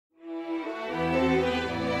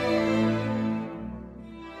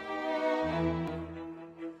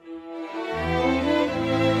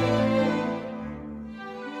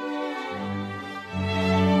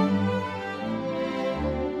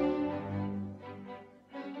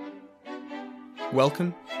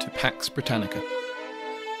Welcome to Pax Britannica.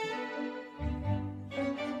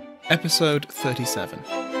 Episode 37.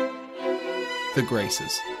 The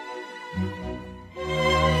Graces.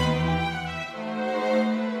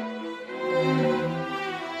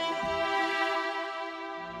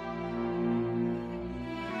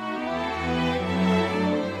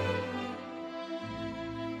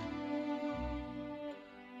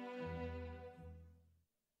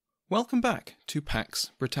 Welcome back to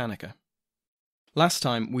Pax Britannica. Last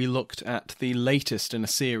time we looked at the latest in a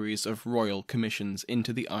series of royal commissions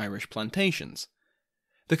into the Irish plantations.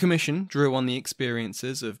 The commission drew on the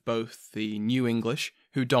experiences of both the New English,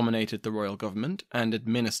 who dominated the royal government and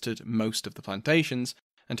administered most of the plantations,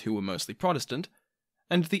 and who were mostly Protestant,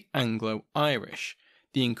 and the Anglo-Irish,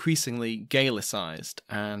 the increasingly Gaelicised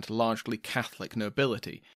and largely Catholic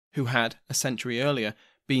nobility, who had, a century earlier,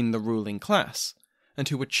 been the ruling class, and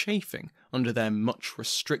who were chafing under their much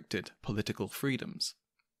restricted political freedoms.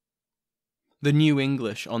 The New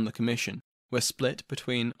English on the commission were split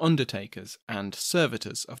between undertakers and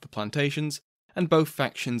servitors of the plantations, and both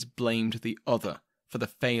factions blamed the other for the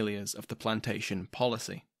failures of the plantation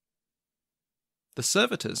policy. The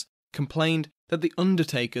servitors complained that the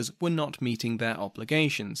undertakers were not meeting their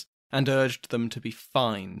obligations, and urged them to be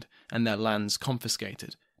fined and their lands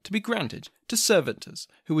confiscated, to be granted to servitors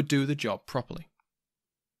who would do the job properly.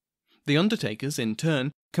 The undertakers, in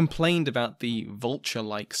turn, complained about the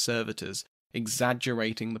vulture-like servitors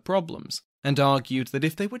exaggerating the problems, and argued that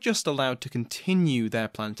if they were just allowed to continue their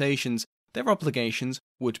plantations, their obligations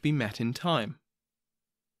would be met in time.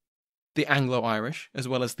 The Anglo-Irish, as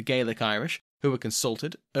well as the Gaelic Irish, who were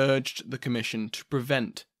consulted, urged the commission to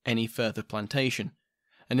prevent any further plantation,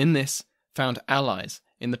 and in this found allies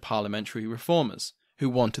in the parliamentary reformers, who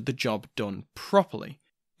wanted the job done properly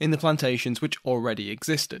in the plantations which already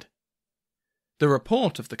existed. The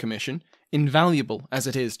report of the commission, invaluable as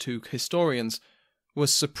it is to historians,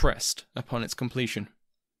 was suppressed upon its completion.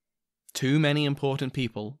 Too many important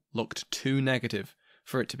people looked too negative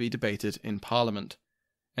for it to be debated in Parliament,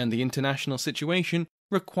 and the international situation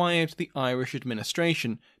required the Irish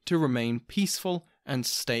administration to remain peaceful and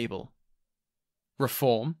stable.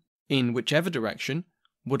 Reform, in whichever direction,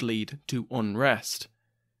 would lead to unrest.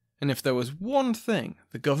 And if there was one thing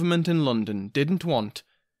the government in London didn't want,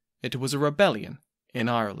 it was a rebellion in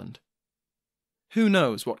Ireland. Who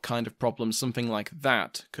knows what kind of problems something like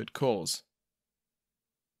that could cause?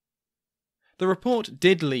 The report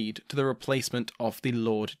did lead to the replacement of the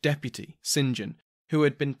Lord Deputy, St John, who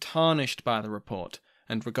had been tarnished by the report,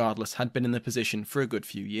 and regardless had been in the position for a good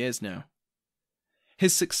few years now.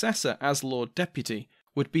 His successor as Lord Deputy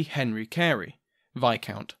would be Henry Carey,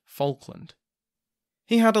 Viscount Falkland.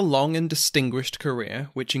 He had a long and distinguished career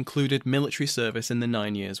which included military service in the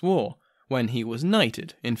 9 Years' War, when he was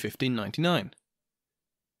knighted in 1599.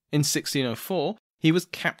 In 1604, he was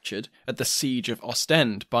captured at the Siege of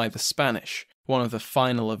Ostend by the Spanish, one of the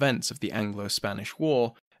final events of the Anglo-Spanish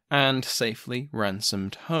War, and safely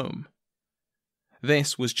ransomed home.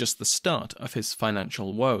 This was just the start of his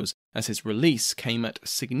financial woes, as his release came at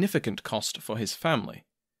significant cost for his family.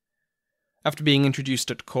 After being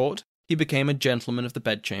introduced at court, he became a gentleman of the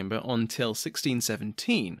bedchamber until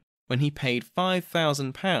 1617, when he paid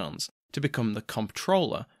 £5,000 to become the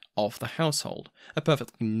comptroller of the household, a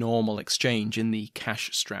perfectly normal exchange in the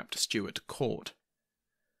cash-strapped Stuart court.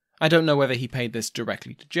 I don't know whether he paid this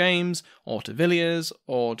directly to James, or to Villiers,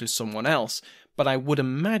 or to someone else, but I would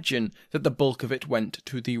imagine that the bulk of it went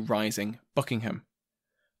to the rising Buckingham.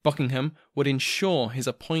 Buckingham would ensure his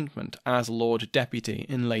appointment as Lord Deputy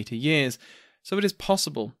in later years, so it is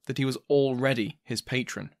possible that he was already his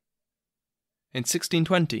patron. In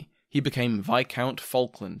 1620, he became Viscount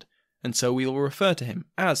Falkland, and so we will refer to him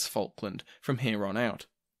as Falkland from here on out.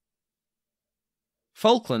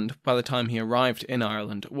 Falkland, by the time he arrived in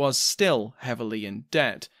Ireland, was still heavily in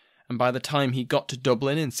debt, and by the time he got to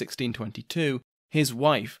Dublin in 1622, his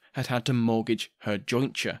wife had had to mortgage her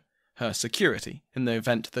jointure, her security, in the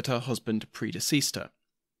event that her husband predeceased her.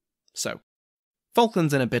 So,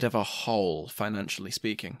 Falkland's in a bit of a hole, financially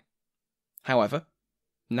speaking. However,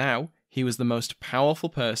 now he was the most powerful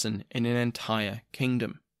person in an entire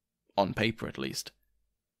kingdom, on paper at least.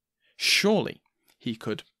 Surely he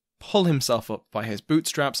could pull himself up by his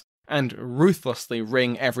bootstraps and ruthlessly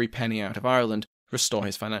wring every penny out of Ireland, restore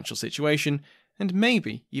his financial situation, and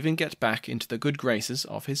maybe even get back into the good graces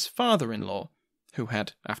of his father-in-law, who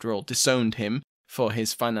had, after all, disowned him for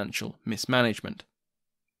his financial mismanagement.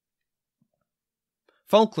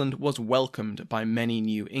 Falkland was welcomed by many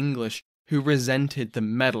New English who resented the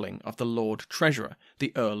meddling of the Lord Treasurer,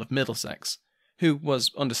 the Earl of Middlesex, who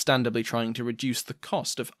was understandably trying to reduce the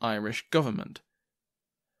cost of Irish government,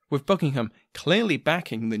 With Buckingham clearly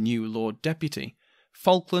backing the new Lord Deputy,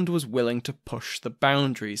 Falkland was willing to push the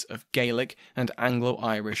boundaries of Gaelic and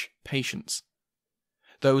Anglo-Irish patience.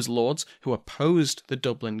 Those lords who opposed the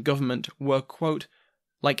Dublin government were, quote,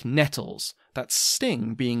 like nettles that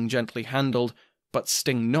sting being gently handled, but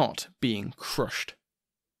sting not being crushed.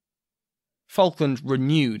 Falkland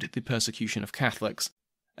renewed the persecution of Catholics,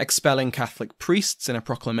 expelling Catholic priests in a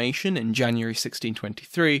proclamation in January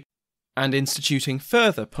 1623, and instituting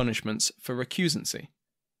further punishments for recusancy.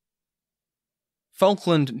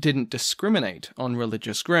 Falkland didn't discriminate on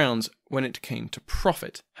religious grounds when it came to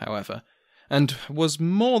profit, however, and was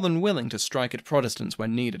more than willing to strike at Protestants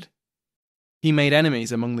when needed. He made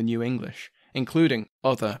enemies among the New English, including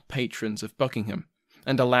other patrons of Buckingham,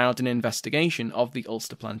 and allowed an investigation of the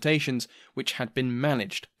Ulster plantations which had been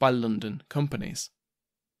managed by London companies.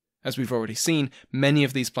 As we've already seen, many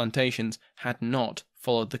of these plantations had not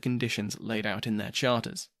followed the conditions laid out in their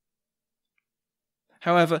charters.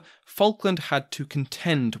 However, Falkland had to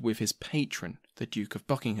contend with his patron, the Duke of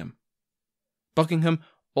Buckingham. Buckingham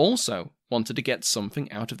also wanted to get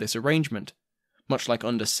something out of this arrangement. Much like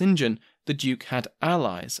under St. John, the Duke had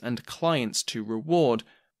allies and clients to reward,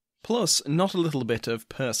 plus not a little bit of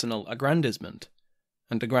personal aggrandizement.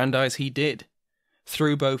 And aggrandize he did.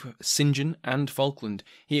 Through both St. John and Falkland,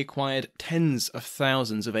 he acquired tens of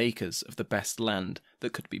thousands of acres of the best land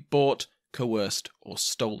that could be bought, coerced, or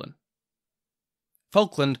stolen.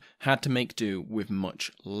 Falkland had to make do with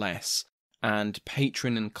much less, and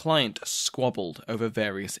patron and client squabbled over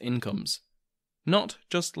various incomes. Not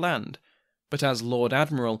just land, but as Lord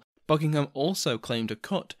Admiral, Buckingham also claimed a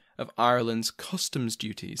cut of Ireland's customs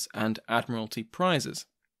duties and Admiralty prizes.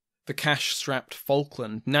 The cash-strapped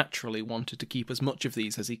Falkland naturally wanted to keep as much of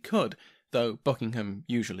these as he could, though Buckingham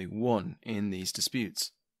usually won in these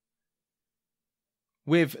disputes.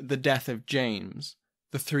 With the death of James,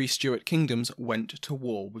 the three Stuart kingdoms went to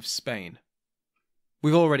war with Spain.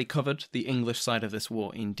 We've already covered the English side of this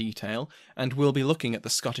war in detail, and we'll be looking at the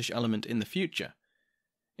Scottish element in the future.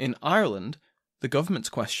 In Ireland, the government's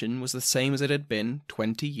question was the same as it had been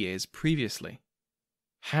 20 years previously.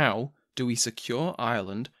 How do we secure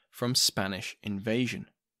Ireland from Spanish invasion?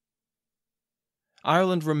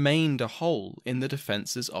 Ireland remained a hole in the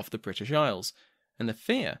defences of the British Isles, and the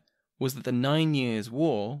fear was that the 9 Years'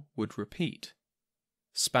 War would repeat.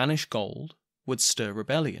 Spanish gold would stir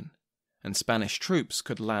rebellion, and Spanish troops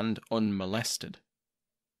could land unmolested.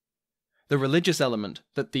 The religious element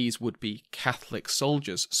that these would be Catholic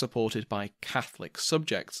soldiers supported by Catholic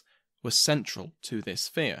subjects was central to this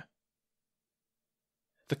fear.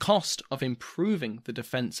 The cost of improving the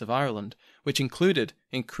defence of Ireland, which included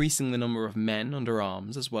increasing the number of men under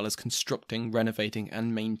arms as well as constructing, renovating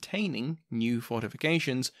and maintaining new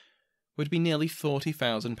fortifications, would be nearly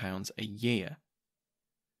 £40,000 a year.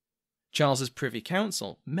 Charles's Privy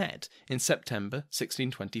Council met in September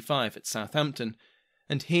 1625 at Southampton,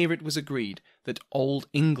 and here it was agreed that Old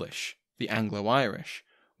English, the Anglo-Irish,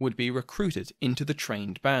 would be recruited into the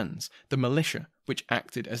trained bands, the militia, which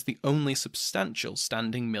acted as the only substantial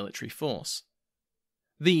standing military force.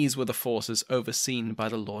 These were the forces overseen by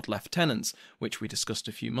the Lord Lieutenants, which we discussed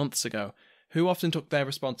a few months ago, who often took their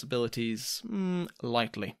responsibilities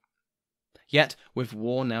lightly. Yet, with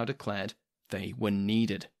war now declared, they were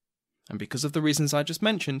needed. And because of the reasons I just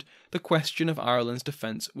mentioned, the question of Ireland's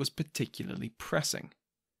defence was particularly pressing.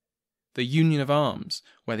 The Union of Arms,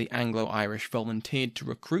 where the Anglo-Irish volunteered to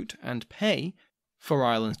recruit and pay for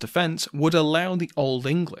Ireland's defence, would allow the Old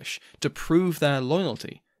English to prove their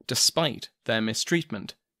loyalty despite their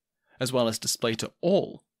mistreatment, as well as display to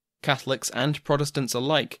all, Catholics and Protestants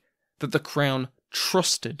alike, that the Crown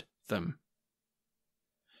trusted them.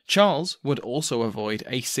 Charles would also avoid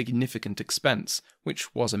a significant expense,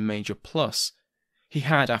 which was a major plus. He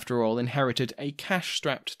had, after all, inherited a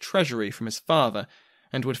cash-strapped treasury from his father,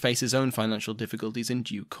 and would face his own financial difficulties in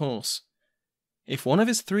due course. If one of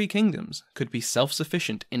his three kingdoms could be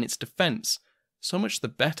self-sufficient in its defence, so much the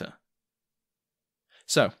better.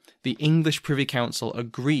 So, the English Privy Council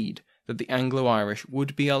agreed that the Anglo-Irish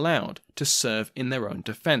would be allowed to serve in their own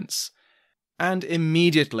defence, and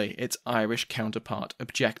immediately its Irish counterpart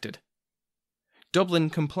objected. Dublin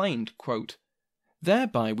complained, quote,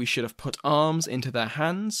 "Thereby we should have put arms into their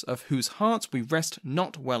hands, of whose hearts we rest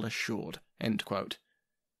not well assured." End quote.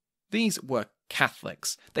 These were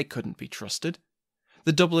Catholics. They couldn't be trusted.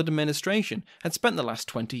 The Dublin administration had spent the last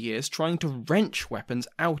 20 years trying to wrench weapons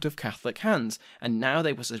out of Catholic hands, and now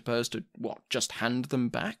they were supposed to, just hand them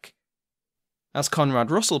back? As Conrad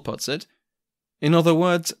Russell puts it, in other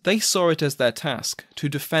words, they saw it as their task to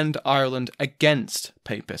defend Ireland against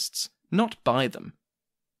papists, not by them.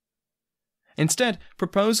 Instead,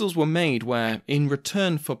 proposals were made where, in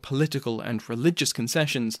return for political and religious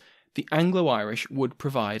concessions, the Anglo-Irish would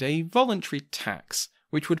provide a voluntary tax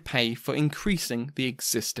which would pay for increasing the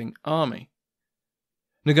existing army.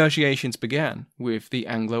 Negotiations began with the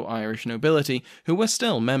Anglo-Irish nobility, who were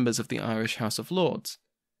still members of the Irish House of Lords.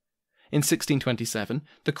 In 1627,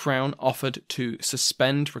 the Crown offered to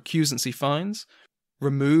suspend recusancy fines,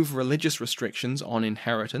 remove religious restrictions on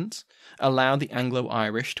inheritance, allow the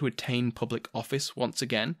Anglo-Irish to attain public office once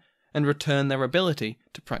again, and return their ability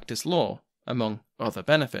to practice law, among other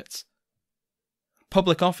benefits.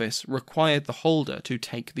 Public office required the holder to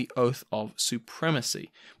take the oath of supremacy,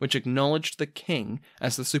 which acknowledged the king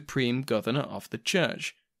as the supreme governor of the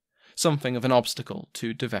church, something of an obstacle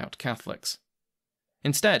to devout Catholics.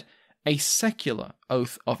 Instead, a secular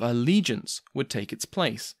oath of allegiance would take its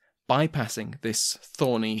place, bypassing this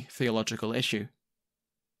thorny theological issue.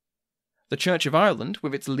 The Church of Ireland,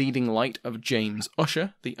 with its leading light of James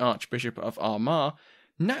Ussher, the Archbishop of Armagh,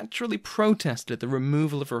 naturally protested the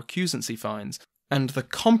removal of recusancy fines and the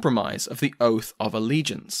compromise of the oath of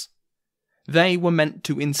allegiance. They were meant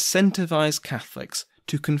to incentivize Catholics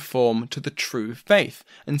to conform to the true faith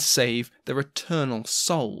and save their eternal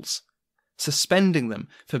souls. Suspending them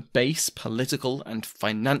for base political and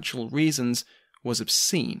financial reasons was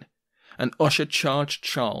obscene, and Ussher charged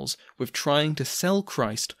Charles with trying to sell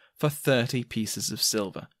Christ for 30 pieces of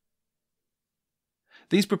silver.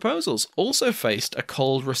 These proposals also faced a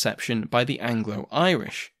cold reception by the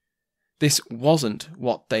Anglo-Irish. This wasn't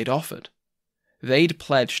what they'd offered. They'd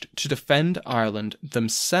pledged to defend Ireland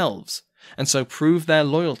themselves, and so prove their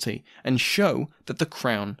loyalty and show that the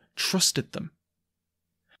Crown trusted them.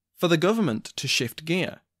 For the government to shift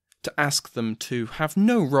gear, to ask them to have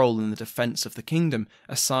no role in the defence of the kingdom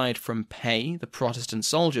aside from pay the Protestant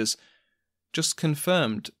soldiers, just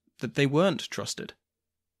confirmed that they weren't trusted.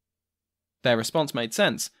 Their response made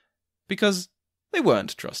sense, because they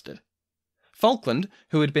weren't trusted. Falkland,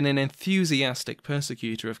 who had been an enthusiastic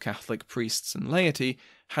persecutor of Catholic priests and laity,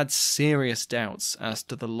 had serious doubts as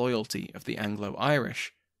to the loyalty of the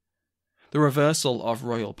Anglo-Irish. The reversal of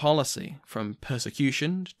royal policy, from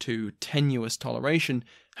persecution to tenuous toleration,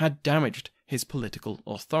 had damaged his political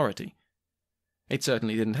authority. It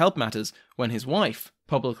certainly didn't help matters when his wife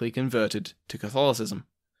publicly converted to Catholicism.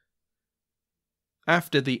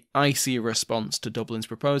 After the icy response to Dublin's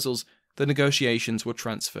proposals, the negotiations were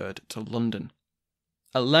transferred to London.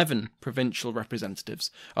 11 provincial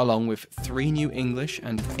representatives, along with 3 New English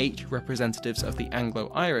and 8 representatives of the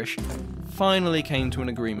Anglo-Irish, finally came to an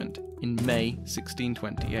agreement in May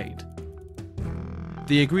 1628.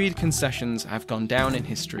 The agreed concessions have gone down in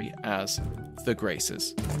history as the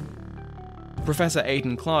Graces. Professor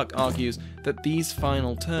Aidan Clark argues that these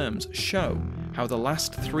final terms show how the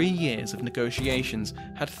last 3 years of negotiations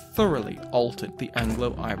had thoroughly altered the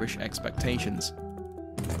Anglo-Irish expectations.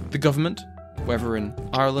 The government, whether in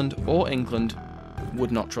Ireland or England,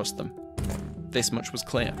 would not trust them. This much was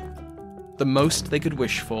clear. The most they could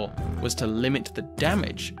wish for was to limit the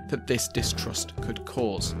damage that this distrust could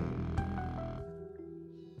cause.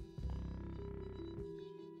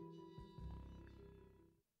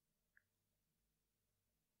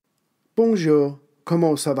 Bonjour,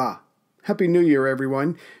 comment ça va? Happy New Year,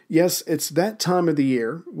 everyone. Yes, it's that time of the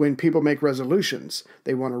year when people make resolutions.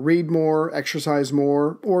 They want to read more, exercise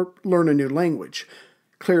more, or learn a new language.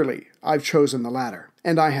 Clearly, I've chosen the latter.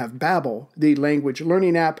 And I have Babbel, the language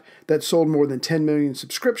learning app that sold more than 10 million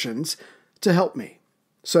subscriptions, to help me.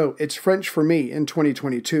 So it's French for me in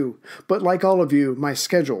 2022, but like all of you, my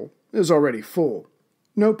schedule is already full.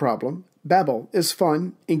 No problem. Babbel is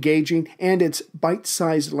fun, engaging, and its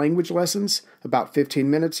bite-sized language lessons, about 15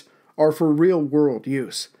 minutes, are for real-world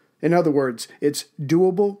use. In other words, it's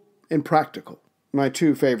doable and practical. My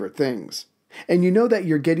 2 favorite things. And you know that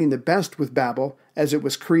you're getting the best with Babbel, as it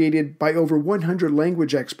was created by over 100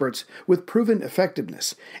 language experts with proven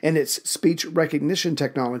effectiveness, and its speech recognition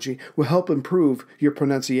technology will help improve your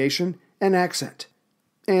pronunciation and accent.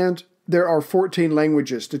 And there are 14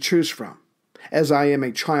 languages to choose from. As I am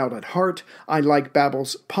a child at heart, I like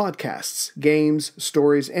Babbel's podcasts, games,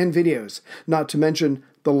 stories, and videos, not to mention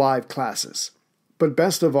the live classes. But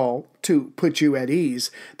best of all, to put you at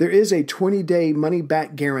ease, there is a 20-day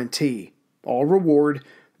money-back guarantee. All reward,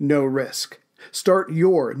 no risk. Start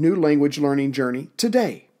your new language learning journey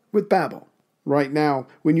today with Babbel. Right now,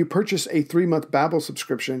 when you purchase a 3-month Babbel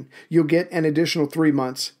subscription, you'll get an additional 3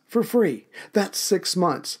 months for free. That's 6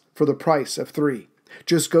 months for the price of 3.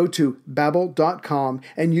 Just go to Babbel.com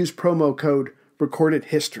and use promo code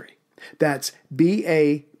RecordedHistory. That's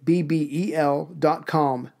BABBEL.com,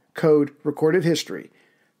 code RecordedHistory.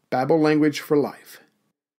 Babbel language for life.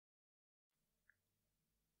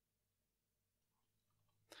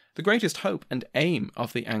 The greatest hope and aim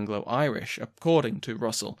of the Anglo-Irish, according to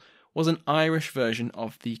Russell, was an Irish version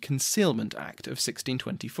of the Concealment Act of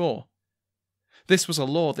 1624. This was a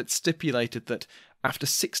law that stipulated that, after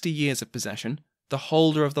 60 years of possession, the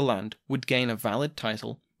holder of the land would gain a valid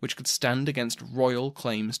title which could stand against royal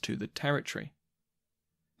claims to the territory.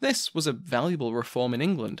 This was a valuable reform in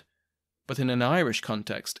England, but in an Irish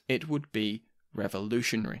context it would be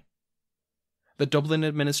revolutionary. The Dublin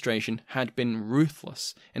administration had been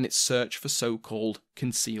ruthless in its search for so-called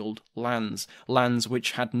concealed lands, lands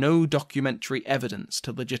which had no documentary evidence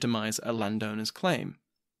to legitimise a landowner's claim.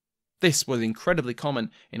 This was incredibly common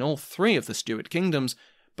in all three of the Stuart kingdoms,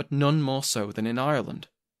 but none more so than in Ireland.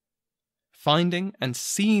 Finding and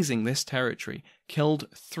seizing this territory killed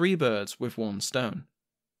 3 birds with 1 stone.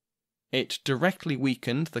 It directly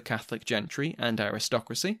weakened the Catholic gentry and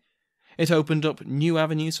aristocracy. It opened up new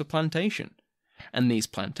avenues for plantation, and these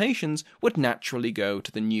plantations would naturally go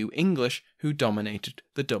to the new English who dominated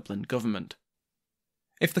the Dublin government.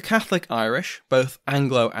 If the Catholic Irish, both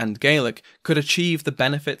Anglo and Gaelic, could achieve the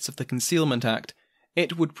benefits of the Concealment Act,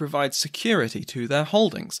 it would provide security to their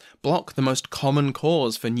holdings, block the most common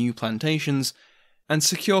cause for new plantations, and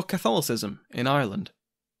secure Catholicism in Ireland.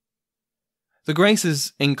 The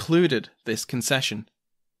Graces included this concession.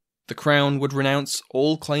 The Crown would renounce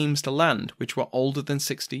all claims to land which were older than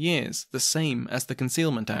 60 years, the same as the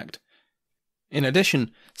Concealment Act. In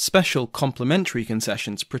addition, special complementary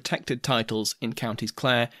concessions protected titles in counties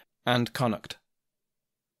Clare and Connacht.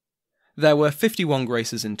 There were 51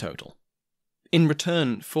 graces in total. In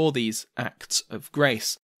return for these acts of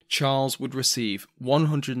grace, Charles would receive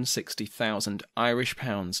 160,000 Irish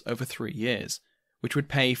pounds over 3 years, which would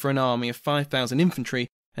pay for an army of 5,000 infantry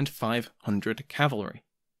and 500 cavalry.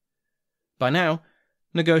 By now,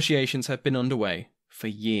 negotiations had been underway for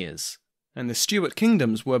years, and the Stuart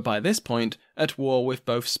kingdoms were by this point at war with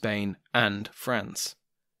both Spain and France.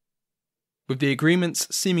 With the agreements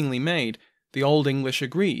seemingly made, the Old English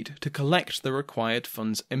agreed to collect the required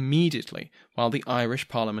funds immediately while the Irish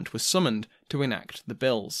Parliament was summoned to enact the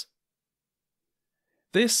bills.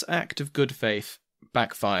 This act of good faith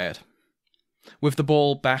backfired. With the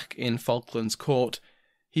ball back in Falkland's court,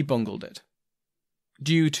 he bungled it.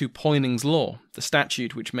 Due to Poyning's Law, the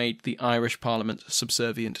statute which made the Irish Parliament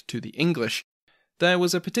subservient to the English, there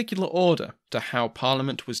was a particular order to how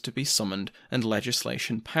Parliament was to be summoned and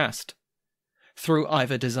legislation passed. Through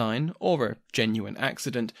either design or a genuine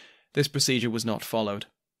accident, this procedure was not followed.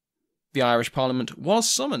 The Irish Parliament was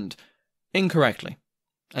summoned, incorrectly,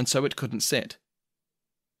 and so it couldn't sit.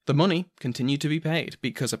 The money continued to be paid,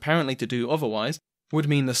 because apparently to do otherwise would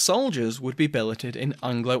mean the soldiers would be billeted in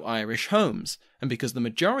Anglo-Irish homes, and because the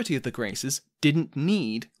majority of the Graces didn't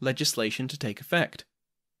need legislation to take effect.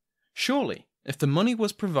 Surely, if the money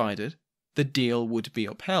was provided, the deal would be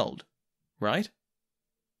upheld, right?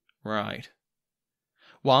 Right.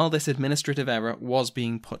 While this administrative error was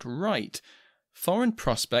being put right, foreign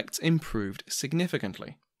prospects improved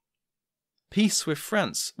significantly. Peace with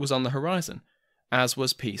France was on the horizon, as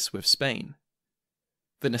was peace with Spain.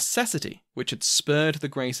 The necessity which had spurred the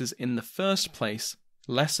Graces in the first place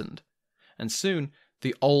lessened, and soon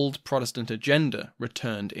the old Protestant agenda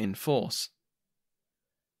returned in force.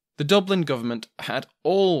 The Dublin government had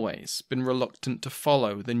always been reluctant to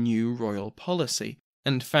follow the new royal policy,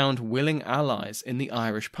 and found willing allies in the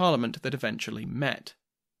Irish Parliament that eventually met.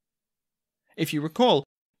 If you recall,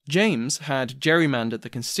 James had gerrymandered the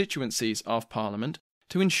constituencies of Parliament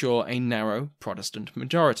to ensure a narrow Protestant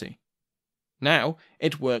majority. Now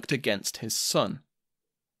it worked against his son.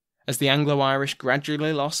 As the Anglo-Irish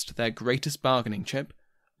gradually lost their greatest bargaining chip,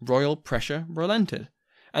 royal pressure relented,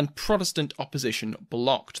 and Protestant opposition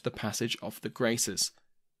blocked the passage of the Graces.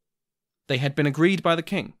 They had been agreed by the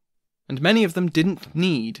king, and many of them didn't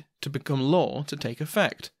need to become law to take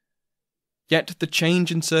effect. Yet the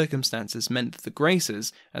change in circumstances meant that the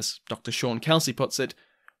Graces, as Dr. Sean Kelsey puts it,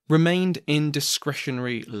 remained in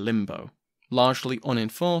discretionary limbo, largely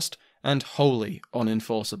unenforced and wholly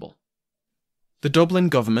unenforceable. The Dublin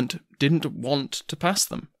government didn't want to pass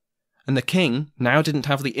them, and the king now didn't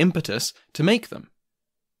have the impetus to make them,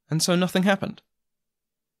 and so nothing happened.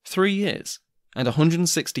 3 years, and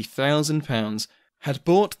 £160,000 had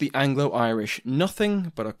bought the Anglo-Irish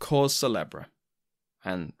nothing but a cause célèbre,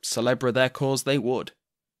 and célèbre their cause they would,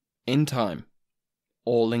 in time,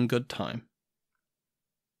 all in good time.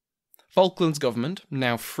 Falkland's government,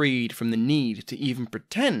 now freed from the need to even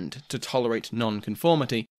pretend to tolerate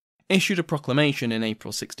non-conformity, issued a proclamation in April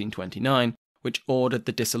 1629 which ordered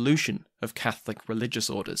the dissolution of Catholic religious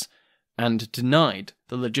orders and denied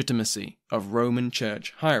the legitimacy of Roman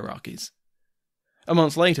Church hierarchies. A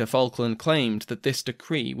month later, Falkland claimed that this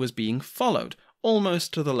decree was being followed,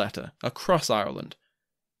 almost to the letter, across Ireland.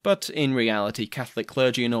 But in reality, Catholic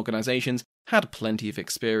clergy and organisations had plenty of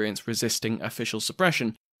experience resisting official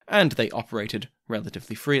suppression, and they operated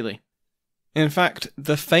relatively freely. In fact,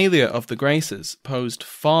 the failure of the Graces posed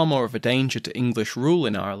far more of a danger to English rule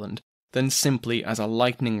in Ireland than simply as a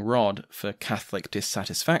lightning rod for Catholic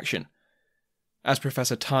dissatisfaction. As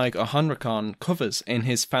Professor Tadhg of hAnnracháin covers in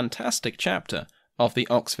his fantastic chapter of the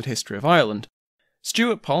Oxford History of Ireland,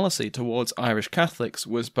 Stuart policy towards Irish Catholics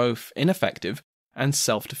was both ineffective and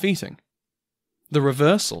self-defeating. The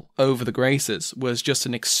reversal over the Graces was just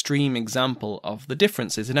an extreme example of the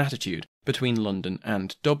differences in attitude between London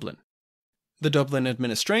and Dublin. The Dublin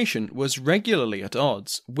administration was regularly at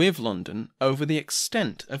odds with London over the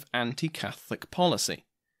extent of anti-Catholic policy.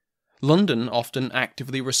 London often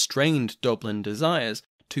actively restrained Dublin desires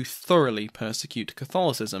to thoroughly persecute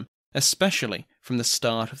Catholicism, especially from the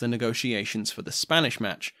start of the negotiations for the Spanish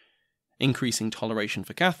Match. Increasing toleration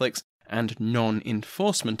for Catholics and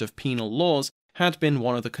non-enforcement of penal laws had been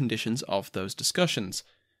one of the conditions of those discussions,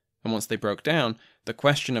 and once they broke down, the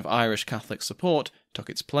question of Irish Catholic support took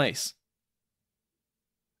its place.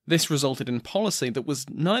 This resulted in policy that was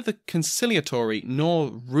neither conciliatory nor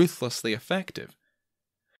ruthlessly effective.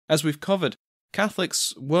 As we've covered,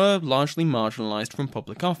 Catholics were largely marginalised from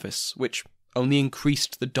public office, which only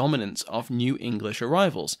increased the dominance of new English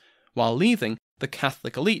arrivals, while leaving the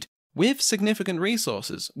Catholic elite with significant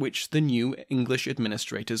resources which the new English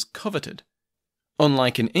administrators coveted.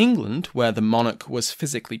 Unlike in England, where the monarch was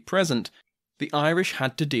physically present, the Irish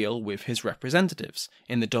had to deal with his representatives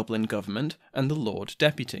in the Dublin government and the Lord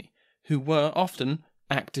Deputy, who were often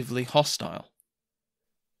actively hostile.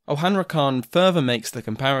 Hannracháin further makes the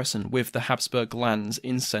comparison with the Habsburg lands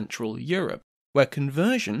in Central Europe, where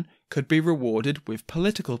conversion could be rewarded with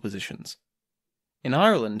political positions. In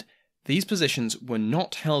Ireland, these positions were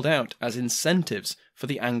not held out as incentives for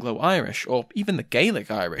the Anglo-Irish or even the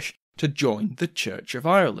Gaelic Irish to join the Church of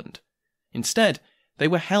Ireland. Instead, they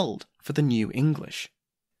were held for the new English.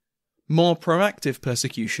 More proactive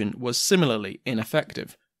persecution was similarly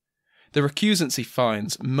ineffective. The recusancy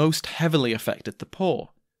fines most heavily affected the poor.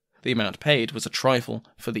 The amount paid was a trifle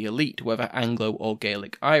for the elite, whether Anglo or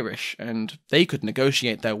Gaelic Irish, and they could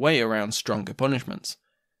negotiate their way around stronger punishments.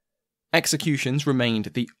 Executions remained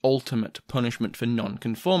the ultimate punishment for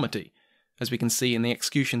nonconformity, as we can see in the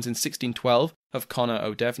executions in 1612 of Conor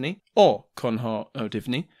O'Devny, or Conrad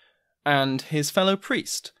O'Divny, and his fellow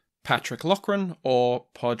priest, Patrick Lochran or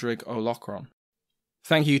Tadhg O'Lochran.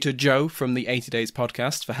 Thank you to Joe from the 80 Days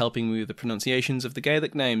podcast for helping me with the pronunciations of the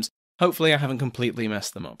Gaelic names. Hopefully I haven't completely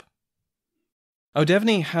messed them up.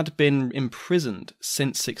 O'Devny had been imprisoned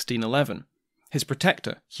since 1611, his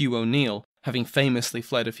protector, Hugh O'Neill, having famously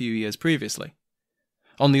fled a few years previously.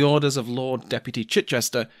 On the orders of Lord Deputy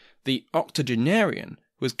Chichester, the octogenarian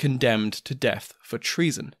was condemned to death for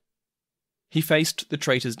treason. He faced the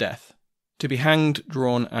traitor's death, to be hanged,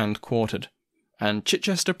 drawn, and quartered, and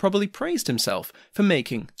Chichester probably praised himself for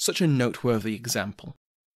making such a noteworthy example.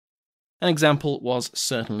 An example was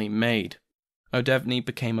certainly made. O'Devny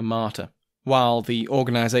became a martyr, while the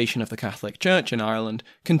organisation of the Catholic Church in Ireland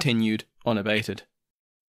continued unabated.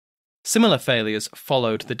 Similar failures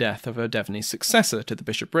followed the death of O'Devny's successor to the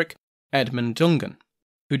bishopric, Edmund Dungan,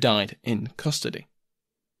 who died in custody.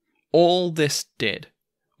 All this did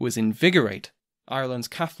was invigorate Ireland's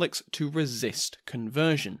Catholics to resist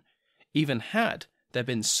conversion, even had there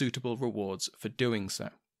been suitable rewards for doing so.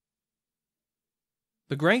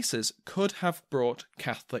 The Graces could have brought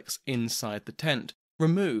Catholics inside the tent,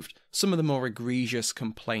 removed some of the more egregious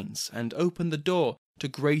complaints, and opened the door to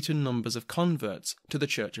greater numbers of converts to the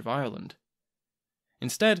Church of Ireland.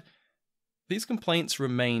 Instead, these complaints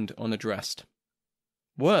remained unaddressed.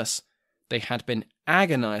 Worse, they had been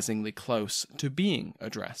agonisingly close to being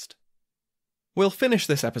addressed. We'll finish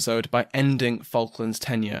this episode by ending Falkland's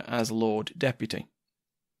tenure as Lord Deputy.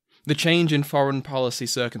 The change in foreign policy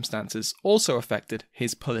circumstances also affected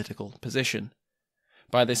his political position.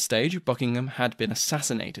 By this stage, Buckingham had been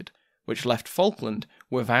assassinated, which left Falkland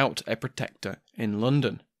without a protector in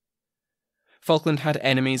London. Falkland had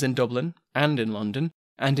enemies in Dublin and in London,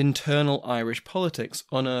 and internal Irish politics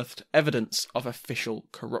unearthed evidence of official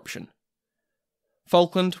corruption.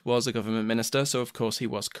 Falkland was a government minister, so of course he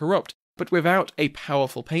was corrupt, but without a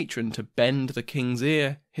powerful patron to bend the king's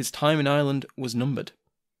ear, his time in Ireland was numbered.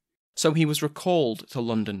 So he was recalled to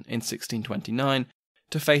London in 1629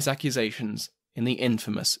 to face accusations in the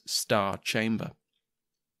infamous Star Chamber.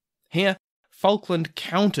 Here, Falkland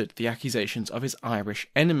countered the accusations of his Irish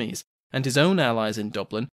enemies, and his own allies in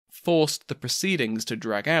Dublin forced the proceedings to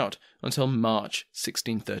drag out until March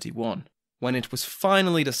 1631, when it was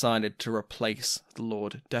finally decided to replace the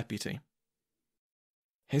Lord Deputy.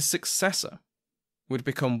 His successor would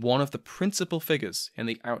become one of the principal figures in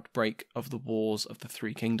the outbreak of the Wars of the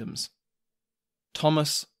Three Kingdoms.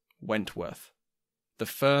 Thomas Wentworth, the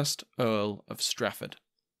first Earl of Strafford.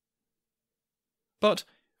 But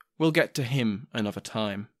we'll get to him another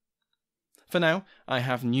time. For now, I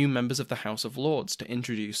have new members of the House of Lords to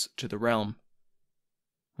introduce to the realm.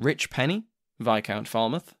 Rich Penny, Viscount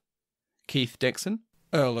Falmouth, Keith Dixon,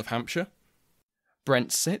 Earl of Hampshire,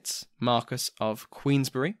 Brent Sitz, Marquess of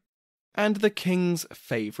Queensberry, and the King's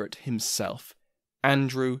favourite himself,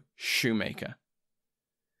 Andrew Shoemaker.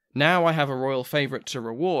 Now I have a royal favourite to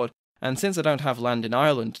reward, and since I don't have land in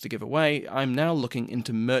Ireland to give away, I'm now looking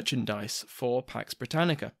into merchandise for Pax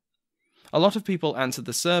Britannica. A lot of people answered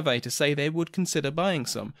the survey to say they would consider buying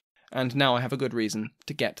some, and now I have a good reason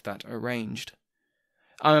to get that arranged.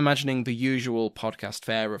 I'm imagining the usual podcast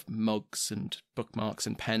fare of mugs and bookmarks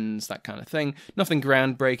and pens, that kind of thing. Nothing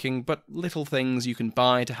groundbreaking, but little things you can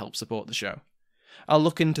buy to help support the show. I'll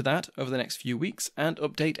look into that over the next few weeks and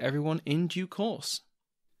update everyone in due course.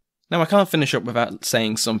 Now, I can't finish up without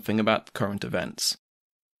saying something about current events.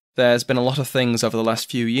 There's been a lot of things over the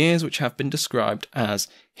last few years which have been described as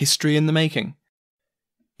history in the making.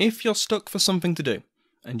 If you're stuck for something to do,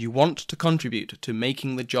 and you want to contribute to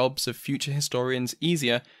making the jobs of future historians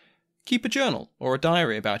easier, keep a journal or a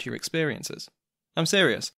diary about your experiences. I'm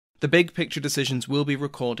serious. The big picture decisions will be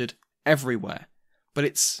recorded everywhere, but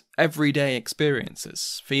it's everyday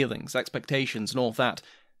experiences, feelings, expectations, and all that.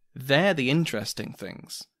 They're the interesting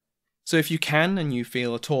things. So if you can and you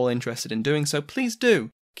feel at all interested in doing so, please do.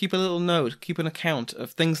 Keep a little note, keep an account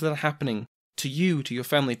of things that are happening to you, to your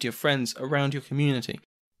family, to your friends, around your community.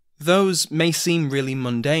 Those may seem really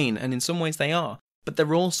mundane, and in some ways they are, but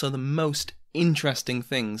they're also the most interesting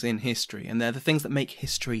things in history, and they're the things that make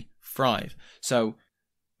history thrive. So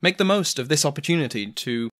make the most of this opportunity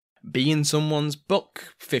to be in someone's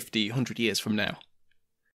book 50, 100 years from now.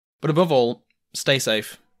 But above all, stay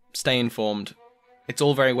safe, stay informed. It's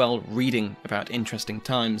all very well reading about interesting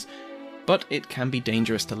times, but it can be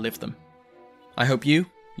dangerous to live them. I hope you,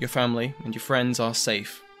 your family, and your friends are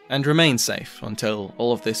safe, and remain safe until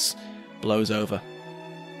all of this blows over.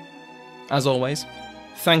 As always,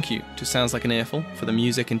 thank you to Sounds Like an Earful for the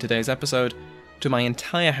music in today's episode, to my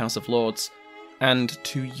entire House of Lords, and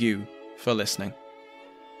to you for listening.